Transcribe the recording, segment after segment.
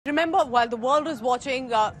Remember, while the world is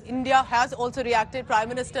watching, India has also reacted. Prime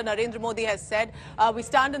Minister Narendra Modi has said, we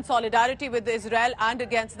stand in solidarity with Israel and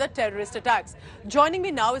against the terrorist attacks. Joining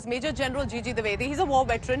me now is Major General Dwivedi. He's a war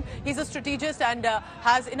veteran. He's a strategist and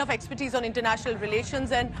has enough expertise on international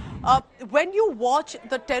relations. And when you watch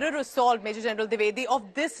the terror assault, Major General Dwivedi,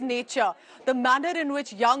 of this nature, the manner in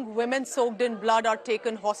which young women soaked in blood are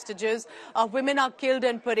taken hostages, women are killed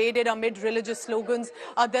and paraded amid religious slogans,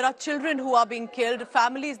 there are children who are being killed,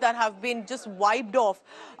 families that have been just wiped off,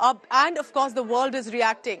 and of course the world is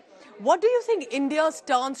reacting. What do you think India's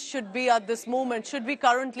stance should be at this moment? Should we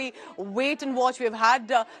currently wait and watch? We've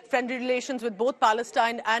had friendly relations with both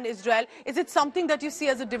Palestine and Israel. Is it something that you see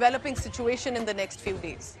as a developing situation in the next few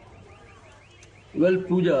days? Well,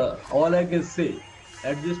 Pooja, all I can say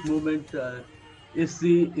at this moment is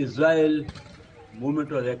the Israel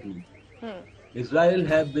movement of reckoning. Israel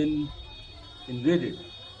have been invaded,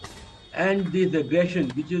 and this aggression,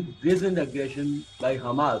 which is brazen aggression by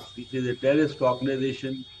Hamas, which is a terrorist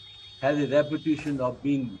organization, has a reputation of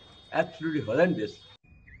being absolutely horrendous.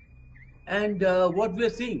 And what we are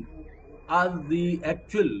seeing are the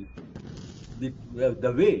actual, the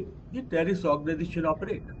way the terrorist organization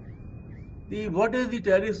operate. What is the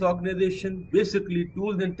terrorist organization? Basically,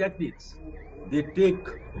 tools and techniques. They take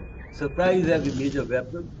surprise as a major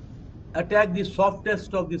weapon, attack the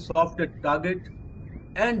softest of the softest target,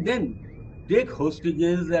 and then take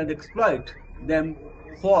hostages and exploit them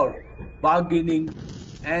for bargaining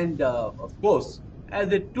and, of course,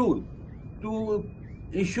 as a tool to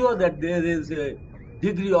ensure that there is a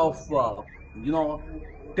degree of,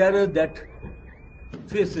 terror that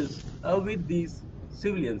faces with these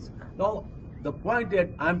civilians. Now, the point that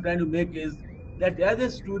I'm trying to make is that as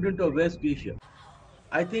a student of West Asia,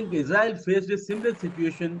 I think Israel faced a similar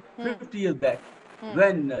situation 50 years back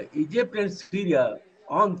when Egypt and Syria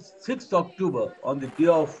on 6th October, on the day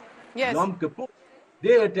of Yom Kippur,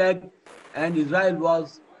 they attacked and Israel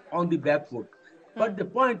was on the back foot. But the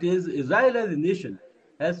point is, Israel as a nation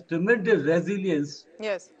has tremendous resilience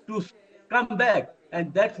to come back.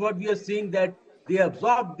 And that's what we are seeing, that they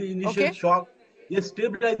absorbed the initial shock, they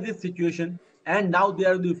stabilized the situation, and now they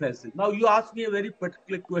are on the offensive. Now, you asked me a very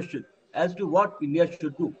particular question as to what India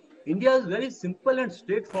should do. India's very simple and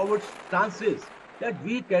straightforward stance is that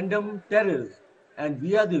we condemn terrorism, and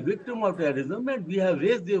we are the victim of terrorism, and we have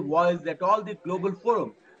raised the voice at all the global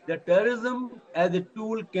forum that terrorism as a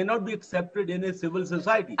tool cannot be accepted in a civil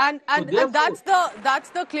society. And that's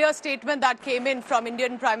the clear statement that came in from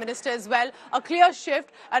Indian Prime Minister as well. A clear shift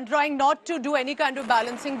and trying not to do any kind of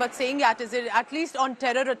balancing, but saying that is it, at least on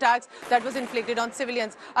terror attacks that was inflicted on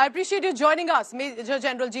civilians. I appreciate you joining us, Major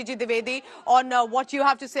General Dwivedi, on what you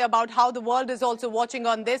have to say about how the world is also watching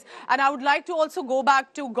on this. And I would like to also go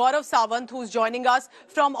back to Gaurav Sawant, who's joining us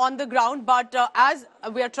from on the ground. But as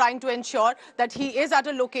we are trying to ensure that he is at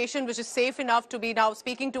a location which is safe enough to be now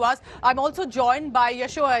speaking to us, I'm also joined by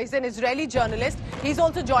Yeshua. He's an Israeli journalist. He's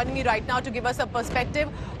also joining me right now to give us a perspective.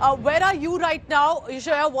 Where are you right now,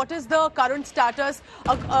 Yeshua? What is the current status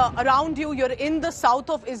around you? You're in the south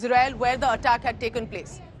of Israel where the attack had taken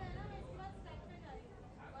place.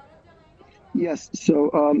 Yes, so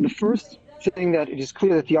the first thing that it is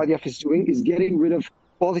clear that the IDF is doing is getting rid of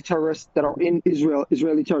all the terrorists that are in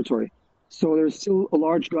Israeli territory. So there's still a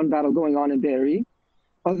large gun battle going on in Be'eri.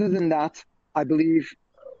 Other than that, I believe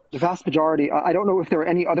the vast majority, I don't know if there are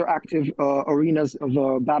any other active arenas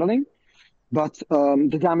of battling, but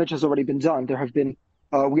the damage has already been done. There have been,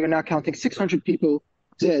 we are now counting 600 people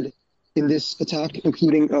dead in this attack,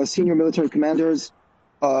 including senior military commanders,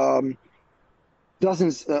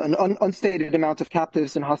 dozens, an unstated amount of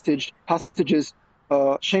captives and hostages.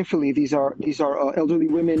 Shamefully, these are elderly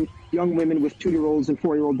women, young women with 2-year-olds and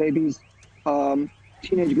 4-year-old babies,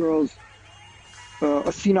 teenage girls.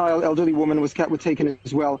 A senile elderly woman was taken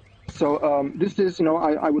as well. So this is,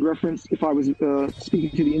 I would reference, if I was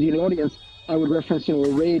speaking to the Indian audience, I would reference, a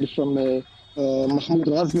raid from Mahmoud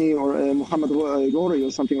Ghazni or Muhammad Ghori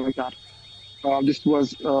or something like that. This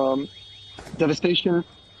was devastation,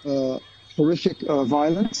 horrific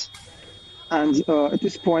violence. And at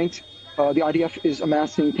this point, the IDF is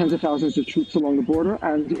amassing tens of thousands of troops along the border,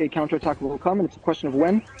 and a counterattack will come, and it's a question of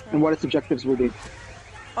when and what its objectives will be.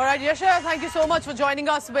 All right, Yeshua, thank you so much for joining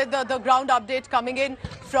us with the ground update coming in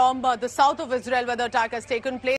from the south of Israel where the attack has taken place.